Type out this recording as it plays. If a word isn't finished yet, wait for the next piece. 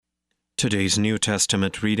Today's New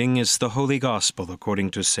Testament reading is the Holy Gospel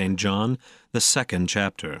according to St. John, the 2nd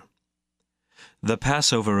chapter. The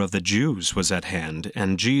Passover of the Jews was at hand,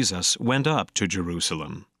 and Jesus went up to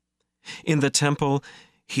Jerusalem. In the temple,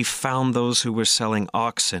 he found those who were selling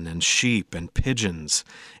oxen and sheep and pigeons,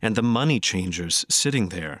 and the money changers sitting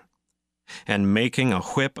there. And making a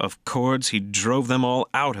whip of cords, he drove them all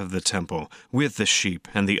out of the temple with the sheep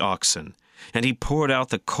and the oxen. And he poured out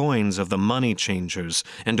the coins of the money changers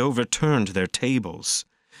and overturned their tables.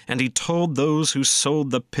 And he told those who sold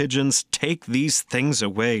the pigeons, "Take these things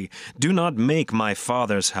away. Do not make my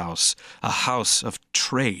Father's house a house of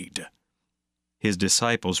trade." His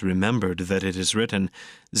disciples remembered that it is written,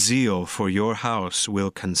 "Zeal for your house will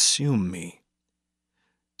consume me."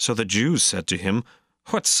 So the Jews said to him,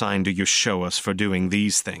 "What sign do you show us for doing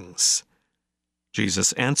these things?"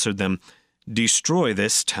 Jesus answered them, "Destroy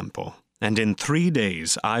this temple, and in 3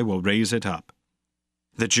 days I will raise it up."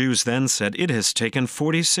 The Jews then said, "It has taken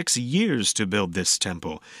 46 years to build this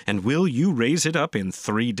temple, and will you raise it up in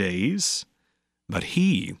 3 days?" But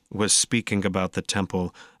he was speaking about the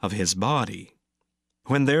temple of his body.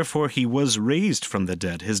 When therefore he was raised from the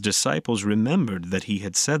dead, his disciples remembered that he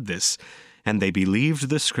had said this, and they believed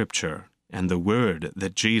the Scripture and the word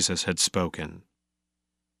that Jesus had spoken.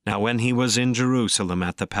 Now when he was in Jerusalem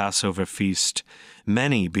at the Passover feast,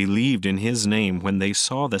 many believed in his name when they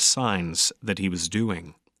saw the signs that he was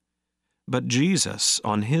doing. But Jesus,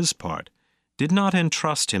 on his part, did not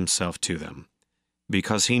entrust himself to them,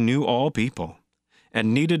 because he knew all people,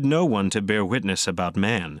 and needed no one to bear witness about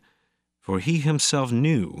man, for he himself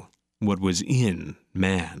knew what was in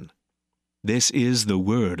man. This is the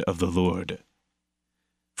word of the Lord.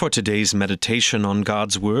 For today's meditation on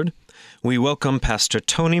God's Word, we welcome Pastor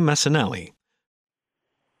Tony Messinelli.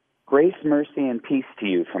 Grace, mercy, and peace to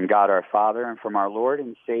you from God our Father and from our Lord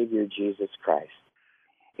and Savior Jesus Christ.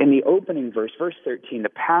 In the opening verse, verse 13, the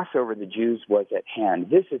Passover of the Jews was at hand.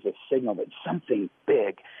 This is a signal that something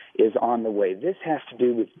big is on the way. This has to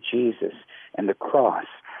do with Jesus and the cross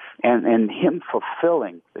and him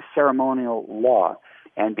fulfilling the ceremonial law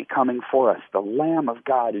and becoming for us the Lamb of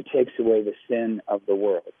God who takes away the sin of the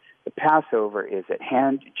world. The Passover is at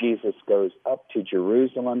hand. Jesus goes up to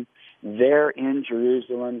Jerusalem. There in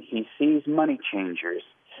Jerusalem, he sees money changers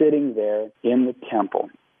sitting there in the temple.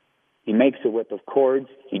 He makes a whip of cords.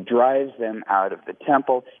 He drives them out of the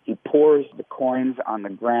temple. He pours the coins on the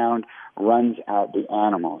ground, runs out the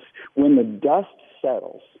animals. When the dust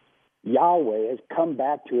settles, Yahweh has come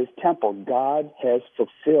back to his temple. God has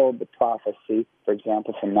fulfilled the prophecy, for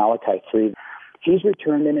example, from Malachi 3. He's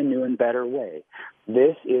returned in a new and better way.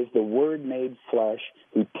 This is the Word made flesh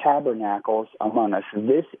who tabernacles among us.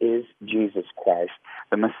 This is Jesus Christ,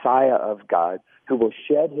 the Messiah of God, who will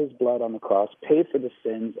shed his blood on the cross, pay for the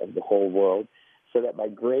sins of the whole world, so that by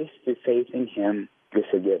grace through faith in him, you're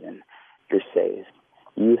forgiven, you're saved.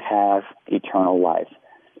 You have eternal life.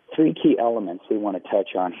 3 key elements we want to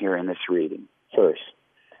touch on here in this reading. First,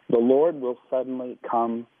 the Lord will suddenly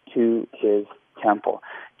come to his temple.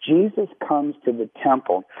 Jesus comes to the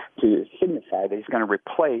temple to signify that he's going to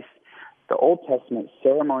replace the Old Testament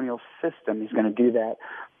ceremonial system. He's going to do that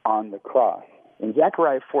on the cross. In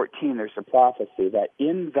Zechariah 14, there's a prophecy that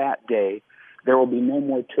in that day, there will be no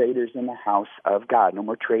more traders in the house of God, no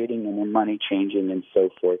more trading, no more money changing, and so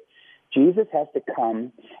forth. Jesus has to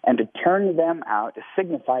come and to turn them out to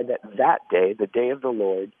signify that that day, the day of the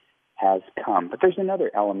Lord, has come. But there's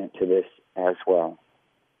another element to this as well.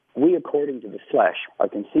 We, according to the flesh, are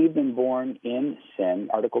conceived and born in sin.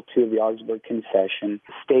 Article 2 of the Augsburg Confession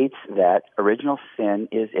states that original sin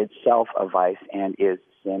is itself a vice and is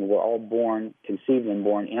sin. We're all born, conceived and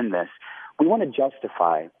born in this. We want to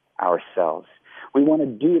justify ourselves. We want to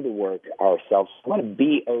do the work ourselves. We want to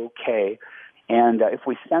be okay. And if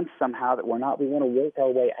we sense somehow that we're not, we want to work our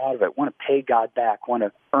way out of it, want to pay God back, want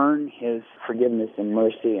to earn his forgiveness and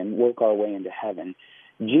mercy and work our way into heaven.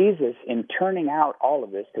 Jesus, in turning out all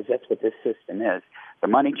of this, because that's what this system is, the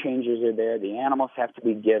money changers are there, the animals have to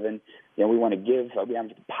be given, we want to give, we have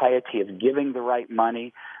the piety of giving the right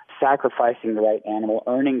money, sacrificing the right animal,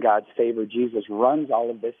 earning God's favor. Jesus runs all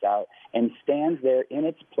of this out and stands there in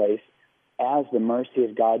its place as the mercy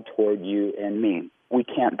of God toward you and me. We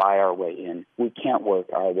can't buy our way in. We can't work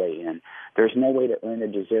our way in. There's no way to earn or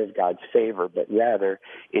deserve God's favor, but rather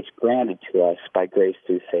it's granted to us by grace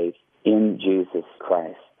through faith in Jesus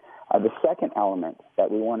Christ. The second element that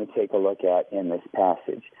we want to take a look at in this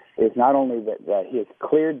passage is not only that he has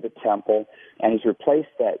cleared the temple and he's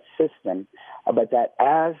replaced that system, but that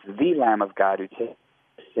as the Lamb of God who takes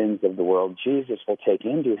the sins of the world, Jesus will take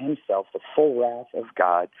into himself the full wrath of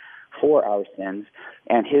God for our sins,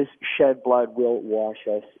 and his shed blood will wash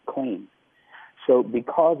us clean. So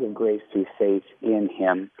because of grace through faith in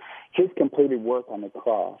him, his completed work on the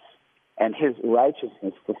cross and his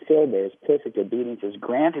righteousness fulfilled there, his perfect obedience is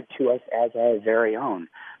granted to us as our very own.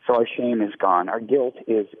 So our shame is gone. Our guilt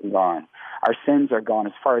is gone. Our sins are gone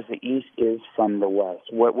as far as the east is from the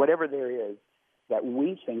west. Whatever there is that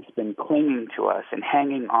we think's been clinging to us and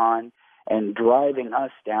hanging on and driving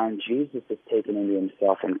us down, Jesus has taken into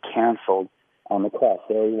himself and canceled on the cross.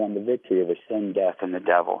 There he won the victory over sin, death, and the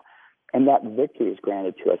devil. And that victory is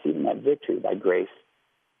granted to us, even that victory, by grace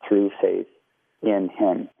through faith in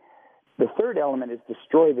him. The third element is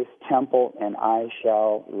destroy this temple and I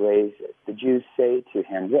shall raise it. The Jews say to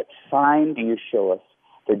him, what sign do you show us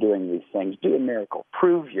for doing these things? Do a miracle.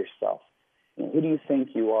 Prove yourself. Who do you think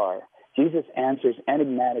you are? Jesus answers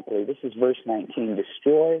enigmatically. This is verse 19.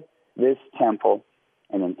 Destroy this temple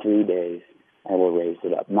and in 3 days I will raise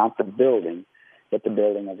it up. Not the building, but the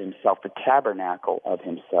building of himself, the tabernacle of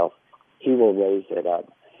himself. He will raise it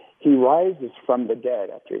up. He rises from the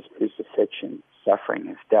dead after his crucifixion, suffering,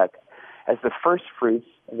 his death, as the first fruits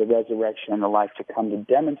of the resurrection and the life to come, to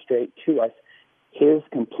demonstrate to us his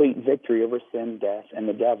complete victory over sin, death, and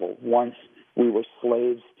the devil. Once we were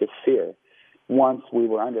slaves to fear. Once we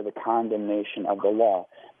were under the condemnation of the law.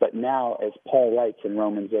 But now, as Paul writes in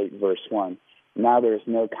Romans 8, verse 1, now there is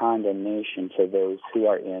no condemnation for those who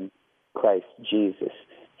are in Christ Jesus.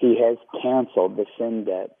 He has canceled the sin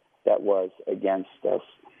debt that was against us.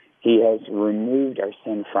 He has removed our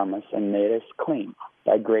sin from us and made us clean.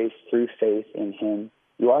 By grace through faith in him,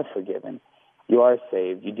 you are forgiven. You are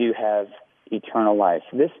saved. You do have eternal life.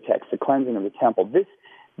 This text, the cleansing of the temple,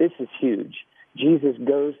 this is huge. Jesus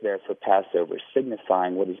goes there for Passover,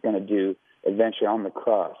 signifying what he's going to do eventually on the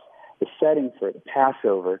cross. The setting for the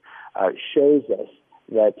Passover shows us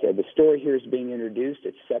that the story here is being introduced.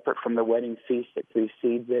 It's separate from the wedding feast that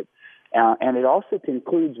precedes it. And it also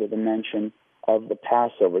concludes with a mention of the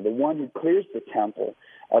Passover. The one who clears the temple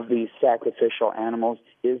of these sacrificial animals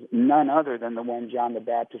is none other than the one John the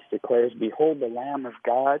Baptist declares, behold the Lamb of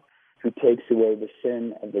God who takes away the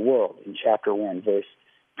sin of the world, in chapter 1, verse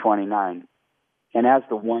 29. And as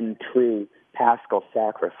the one true paschal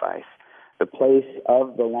sacrifice, the place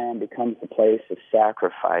of the Lamb becomes the place of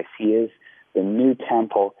sacrifice. He is the new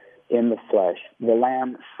temple in the flesh. The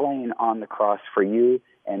Lamb slain on the cross for you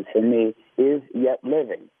and for me is yet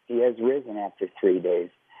living. He has risen after 3 days.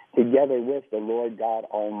 Together with the Lord God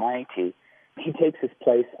Almighty, he takes his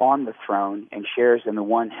place on the throne and shares in the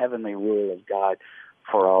one heavenly rule of God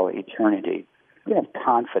for all eternity. We have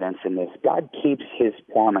confidence in this. God keeps his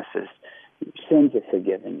promises. Your sins are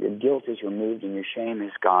forgiven. Your guilt is removed and your shame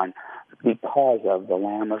is gone because of the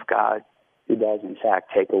Lamb of God who does, in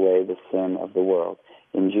fact, take away the sin of the world.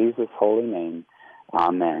 In Jesus' holy name,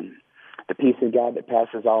 amen. The peace of God that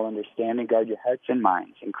passes all understanding, guard your hearts and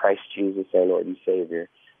minds in Christ Jesus, our Lord and Savior.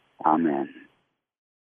 Amen.